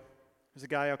ago, there's a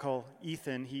guy I'll call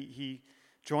Ethan. He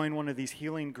joined one of these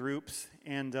healing groups,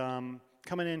 and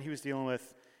coming in, he was dealing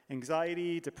with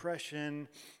anxiety, depression,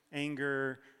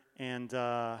 anger, and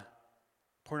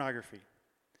pornography.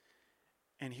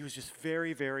 And he was just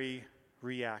very, very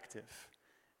reactive.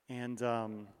 And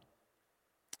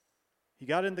he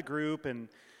got in the group, and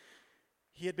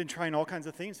he had been trying all kinds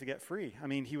of things to get free. I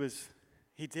mean,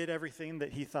 he did everything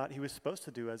that he thought he was supposed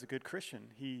to do as a good Christian.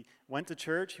 He went to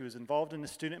church. He was involved in the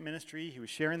student ministry. He was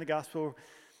sharing the gospel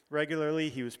regularly.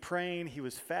 He was praying. He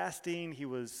was fasting. He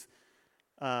was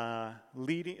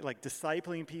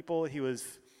discipling people. He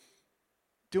was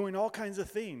doing all kinds of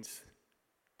things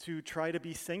to try to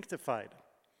be sanctified.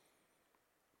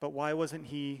 But why wasn't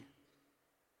he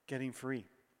getting free?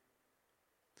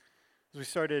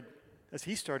 As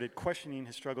he started questioning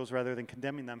his struggles rather than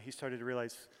condemning them, he started to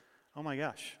realize, oh my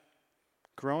gosh,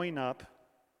 growing up,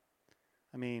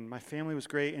 I mean, my family was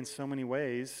great in so many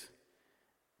ways,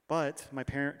 but my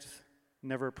parents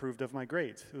never approved of my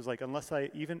grades. It was like, unless I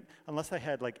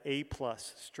had like A+,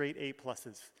 straight A+,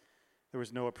 there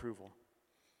was no approval.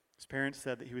 His parents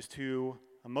said that he was too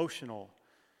emotional.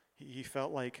 He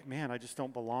felt like, man, I just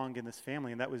don't belong in this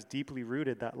family, and that was deeply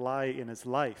rooted, that lie in his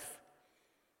life.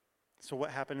 So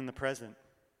what happened in the present?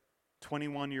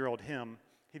 21-year-old him,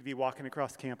 he'd be walking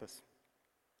across campus.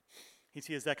 He'd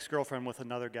see his ex-girlfriend with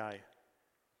another guy.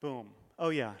 Boom. Oh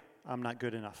yeah, I'm not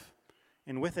good enough.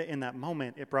 And with it, in that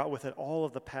moment, it brought with it all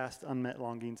of the past unmet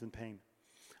longings and pain.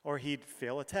 Or he'd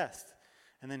fail a test,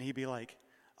 and then he'd be like,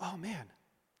 oh man,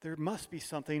 there must be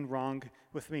something wrong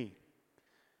with me.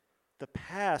 The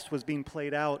past was being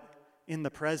played out in the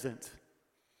present.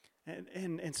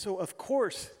 And so, of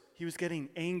course, he was getting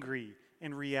angry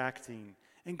and reacting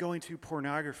and going to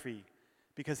pornography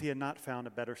because he had not found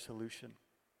a better solution.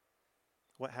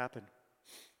 What happened?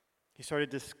 He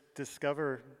started to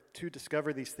discover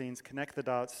these things, connect the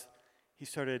dots. He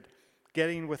started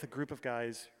getting with a group of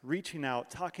guys, reaching out,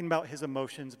 talking about his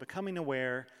emotions, becoming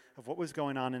aware of what was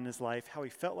going on in his life, how he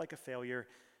felt like a failure,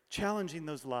 challenging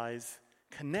those lies,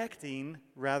 connecting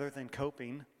rather than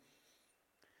coping.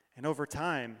 And over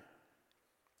time,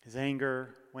 his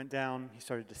anger went down. He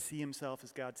started to see himself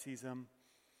as God sees him.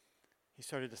 He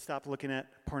started to stop looking at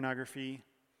pornography,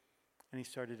 and he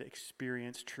started to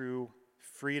experience true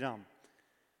freedom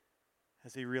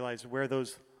as he realized where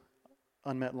those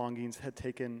unmet longings had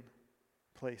taken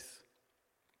place.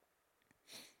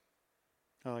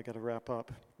 Oh, I got to wrap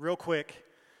up. Real quick,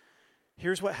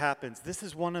 here's what happens. This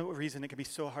is one reason it can be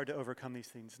so hard to overcome these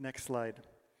things. Next slide.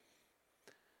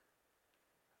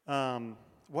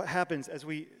 What happens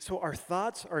so our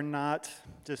thoughts are not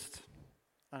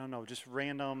just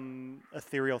random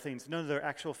ethereal things. No, they're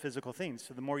actual physical things.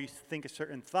 So the more you think a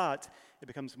certain thought, it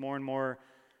becomes more and more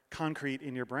concrete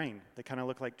in your brain. They kind of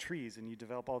look like trees, and you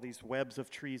develop all these webs of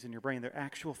trees in your brain. They're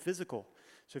actual physical.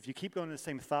 So if you keep going to the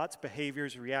same thoughts,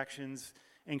 behaviors, reactions,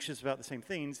 anxious about the same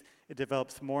things, it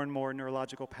develops more and more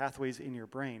neurological pathways in your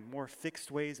brain, more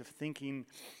fixed ways of thinking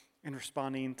and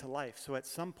responding to life. So at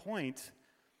some point,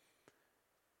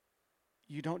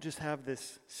 you don't just have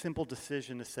this simple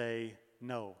decision to say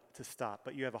no, to stop,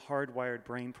 but you have a hardwired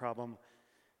brain problem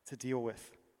to deal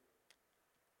with.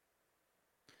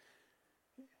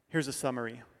 Here's a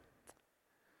summary.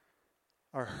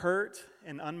 Our hurt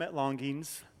and unmet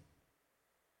longings,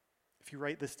 if you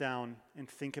write this down and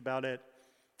think about it,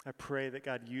 I pray that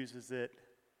God uses it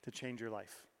to change your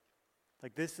life.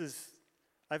 I've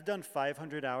done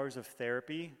 500 hours of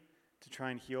therapy to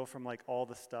try and heal from all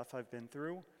the stuff I've been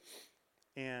through.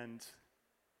 And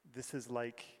this is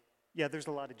there's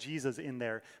a lot of Jesus in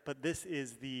there, but this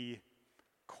is the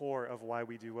core of why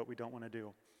we do what we don't want to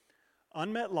do.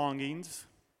 Unmet longings,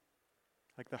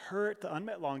 like the hurt, the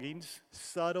unmet longings,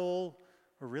 subtle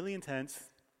or really intense,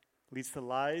 leads to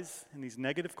lies and these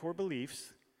negative core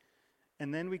beliefs.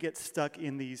 And then we get stuck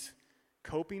in these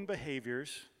coping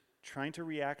behaviors, trying to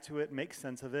react to it, make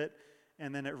sense of it,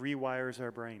 and then it rewires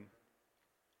our brain.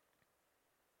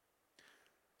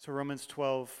 So Romans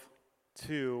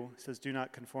 12:2 says, do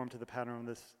not conform to the pattern of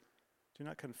this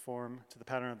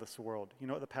world. You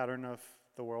know what the pattern of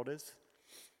the world is?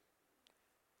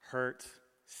 Hurt,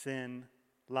 sin,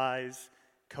 lies,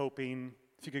 coping.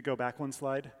 If you could go back one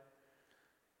slide.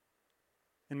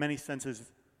 In many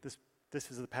senses, this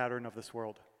is the pattern of this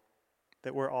world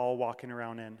that we're all walking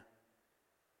around in.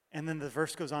 And then the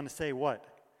verse goes on to say what?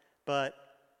 But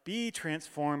be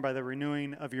transformed by the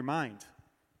renewing of your mind.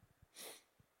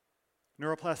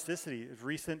 Neuroplasticity, a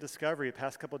recent discovery the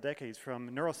past couple of decades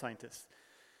from neuroscientists,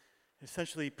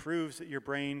 essentially proves that your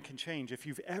brain can change. If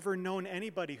you've ever known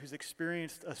anybody who's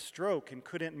experienced a stroke and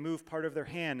couldn't move part of their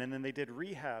hand, and then they did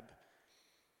rehab,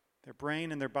 their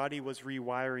brain and their body was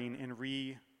rewiring and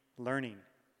relearning.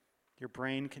 Your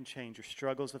brain can change. Your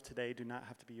struggles of today do not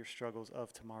have to be your struggles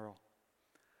of tomorrow.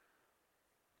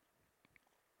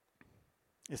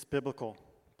 It's biblical.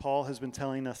 Paul has been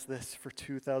telling us this for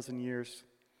 2,000 years.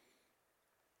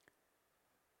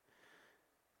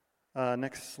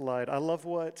 Next slide. I love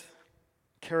what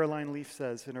Caroline Leaf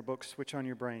says in her book, Switch on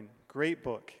Your Brain. Great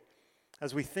book.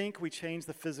 As we think, we change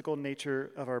the physical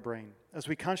nature of our brain. As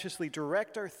we consciously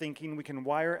direct our thinking, we can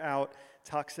wire out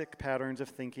toxic patterns of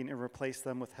thinking and replace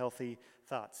them with healthy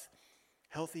thoughts.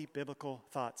 Healthy biblical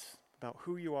thoughts about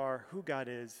who you are, who God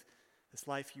is, this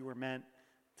life you were meant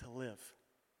to live.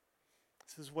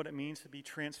 This is what it means to be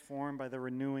transformed by the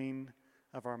renewing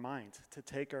of our mind, to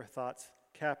take our thoughts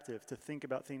captive, to think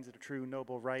about things that are true,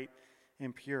 noble, right,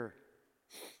 and pure.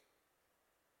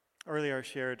 Earlier I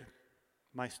shared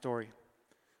my story,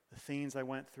 the things I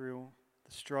went through,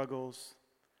 the struggles.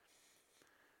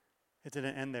 It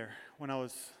didn't end there. When I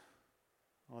was,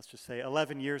 let's just say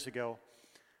 11 years ago,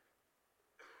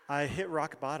 I hit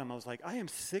rock bottom. I was like, I am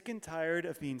sick and tired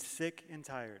of being sick and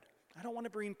tired. I don't want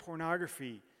to bring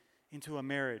pornography into a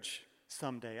marriage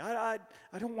someday. I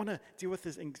don't want to deal with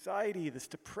this anxiety, this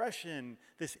depression,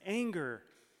 this anger.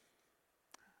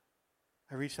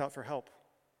 I reached out for help.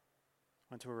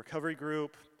 Went to a recovery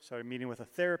group, started meeting with a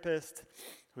therapist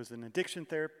who was an addiction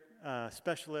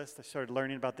specialist. I started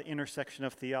learning about the intersection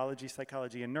of theology,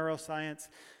 psychology, and neuroscience.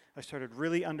 I started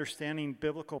really understanding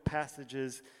biblical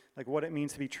passages, like what it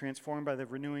means to be transformed by the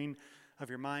renewing of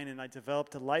your mind, and I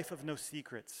developed a life of no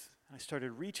secrets. I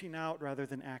started reaching out rather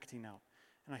than acting out.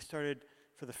 And I started,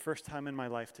 for the first time in my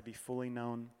life, to be fully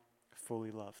known,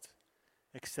 fully loved,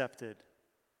 accepted,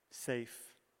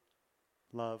 safe,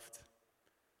 loved,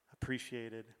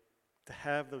 appreciated, to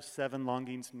have those 7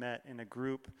 longings met in a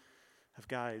group of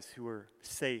guys who were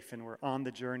safe and were on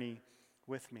the journey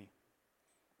with me.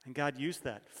 And God used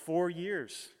that. 4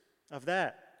 years of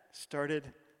that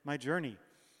started my journey.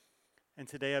 And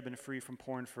today I've been free from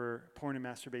porn and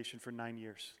masturbation for 9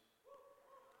 years.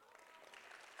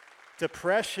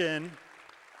 Depression,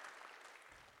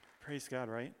 praise God,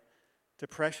 right?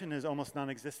 Depression is almost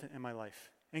non-existent in my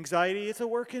life. Anxiety, it's a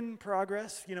work in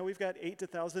progress. You know, we've got 8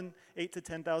 to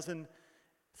 10,000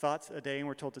 thoughts a day, and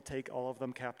we're told to take all of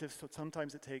them captive. So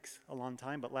sometimes it takes a long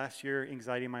time. But last year,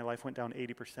 anxiety in my life went down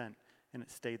 80%, and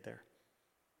it stayed there.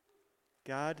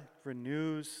 God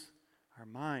renews our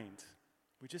mind.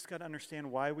 We just got to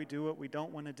understand why we do what we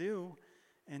don't want to do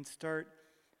and start,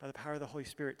 by the power of the Holy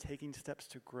Spirit, taking steps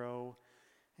to grow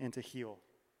and to heal.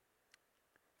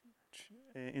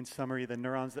 In summary, the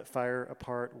neurons that fire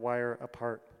apart, wire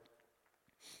apart.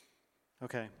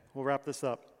 Okay, we'll wrap this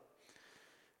up.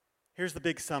 Here's the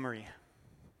big summary.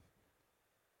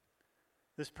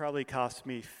 This probably cost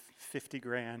me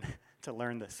 $50,000 to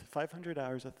learn this. 500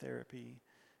 hours of therapy,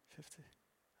 50.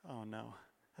 Oh no,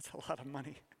 that's a lot of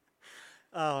money.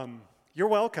 You're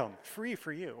welcome, free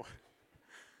for you.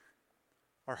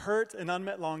 Our hurt and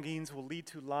unmet longings will lead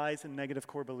to lies and negative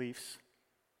core beliefs.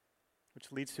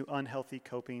 which leads to unhealthy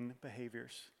coping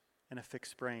behaviors and a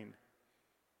fixed brain.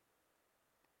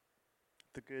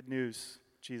 The good news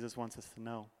Jesus wants us to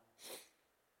know.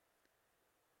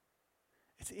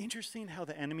 It's interesting how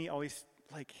the enemy always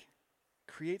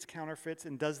creates counterfeits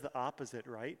and does the opposite,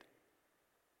 right?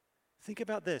 Think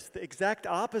about this. The exact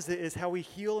opposite is how we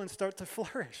heal and start to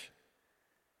flourish.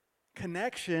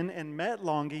 Connection and met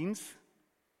longings.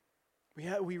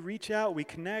 We reach out, we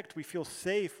connect, we feel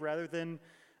safe rather than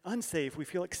unsafe. We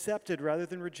feel accepted rather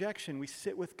than rejection. We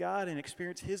sit with God and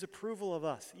experience His approval of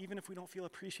us, even if we don't feel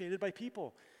appreciated by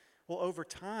people. Will over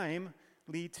time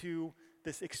lead to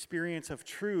this experience of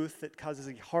truth that causes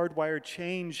a hardwired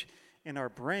change in our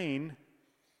brain,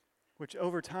 which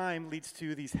over time leads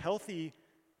to these healthy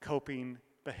coping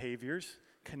behaviors,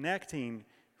 connecting,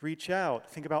 reach out.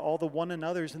 Think about all the one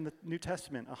another's in the New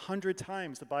Testament. 100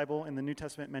 times the Bible in the New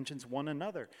Testament mentions one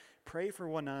another. Pray for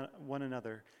one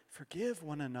another. Forgive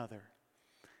one another.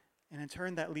 And in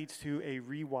turn, that leads to a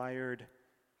rewired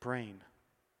brain.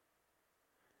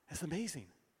 That's amazing.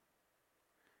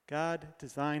 God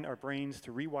designed our brains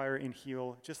to rewire and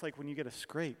heal, just like when you get a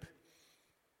scrape.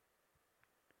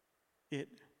 It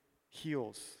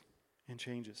heals and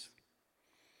changes.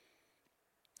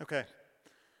 Okay.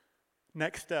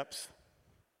 Next steps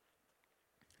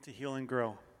to heal and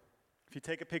grow. If you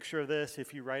take a picture of this,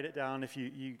 if you write it down, if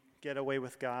you get away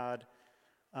with God,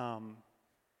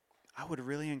 I would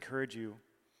really encourage you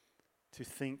to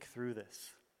think through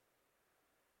this.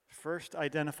 First,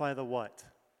 identify the what.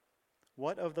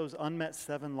 What of those unmet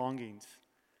 7 longings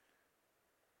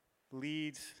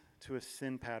leads to a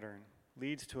sin pattern,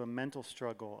 leads to a mental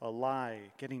struggle, a lie,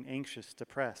 getting anxious,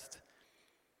 depressed?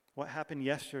 What happened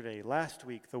yesterday, last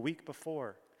week, the week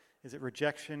before? Is it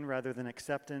rejection rather than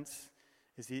acceptance?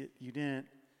 Is it you didn't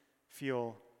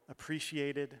feel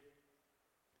appreciated?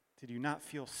 Did you not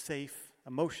feel safe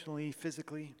emotionally,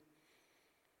 physically?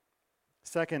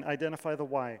 Second, identify the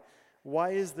why.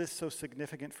 Why is this so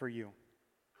significant for you?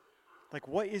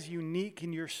 What is unique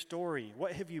in your story?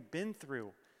 What have you been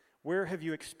through? Where have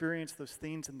you experienced those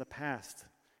things in the past?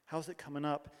 How's it coming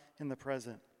up in the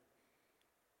present?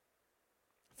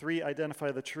 3,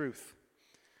 identify the truth.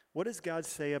 What does God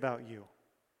say about you?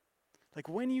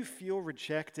 When you feel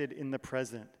rejected in the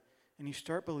present and you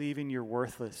start believing you're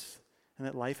worthless and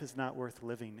that life is not worth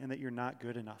living and that you're not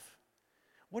good enough,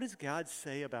 what does God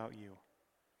say about you?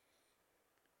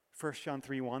 1 John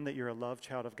 3:1, that you're a loved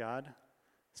child of God.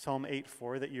 Psalm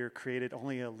 8:4, that you're created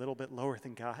only a little bit lower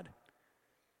than God.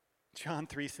 John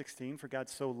 3:16, for God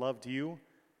so loved you.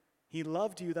 He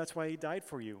loved you, that's why He died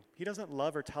for you. He doesn't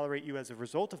love or tolerate you as a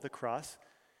result of the cross.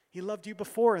 He loved you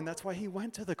before, and that's why He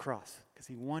went to the cross, because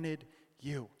He wanted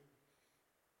you.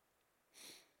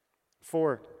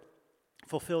 4,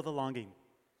 fulfill the longing.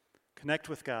 Connect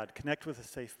with God. Connect with a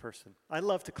safe person. I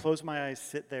love to close my eyes,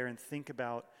 sit there, and think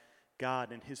about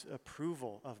God and His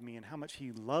approval of me and how much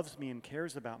He loves me and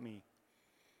cares about me.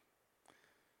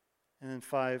 And then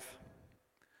 5,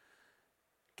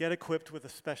 get equipped with a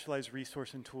specialized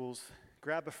resource and tools.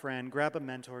 Grab a friend, grab a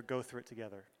mentor, go through it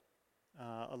together.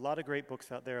 A lot of great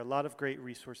books out there, a lot of great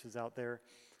resources out there.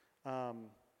 I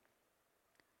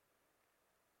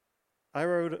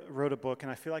wrote a book,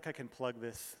 and I feel like I can plug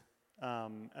this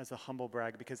as a humble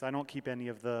brag because I don't keep any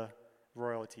of the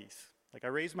royalties. I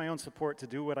raise my own support to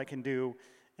do what I can do,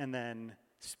 and then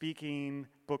speaking,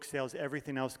 book sales,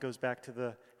 everything else goes back to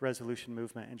the Resolution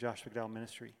Movement and Josh McDowell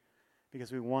Ministry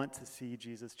because we want to see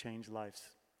Jesus change lives.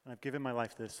 And I've given my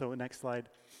life to this. So next slide,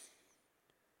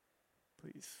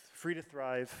 please. Free to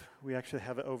Thrive. We actually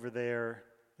have it over there.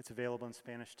 It's available in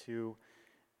Spanish too.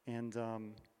 And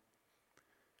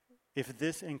if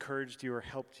this encouraged you or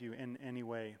helped you in any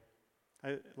way,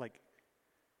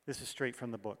 this is straight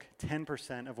from the book.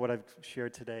 10% of what I've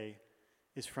shared today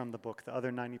is from the book. The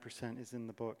other 90% is in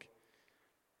the book.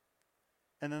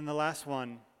 And then the last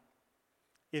one,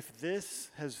 if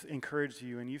this has encouraged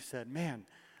you and you've said, man,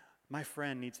 my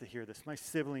friend needs to hear this, my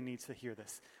sibling needs to hear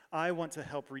this, I want to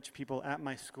help reach people at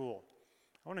my school,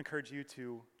 I want to encourage you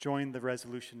to join the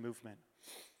Resolution Movement.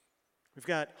 We've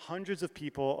got hundreds of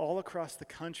people all across the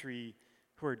country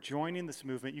who are joining this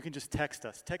movement. You can just text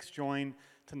us. Text JOIN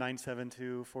to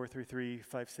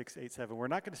 972-433-5687. We're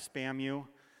not going to spam you.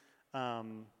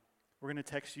 We're going to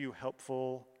text you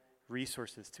helpful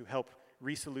resources to help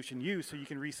resolution you so you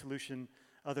can resolution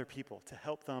other people, to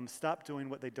help them stop doing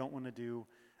what they don't want to do,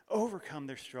 overcome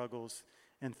their struggles,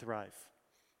 and thrive.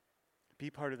 Be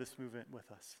part of this movement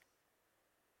with us.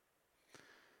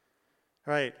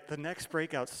 All right, the next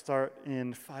breakouts start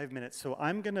in 5 minutes, so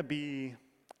I'm going to be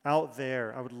out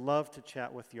there. I would love to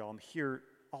chat with y'all. I'm here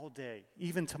all day,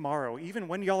 even tomorrow. Even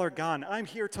when y'all are gone, I'm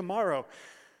here tomorrow.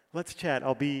 Let's chat.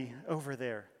 I'll be over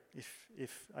there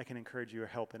if I can encourage you or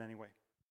help in any way.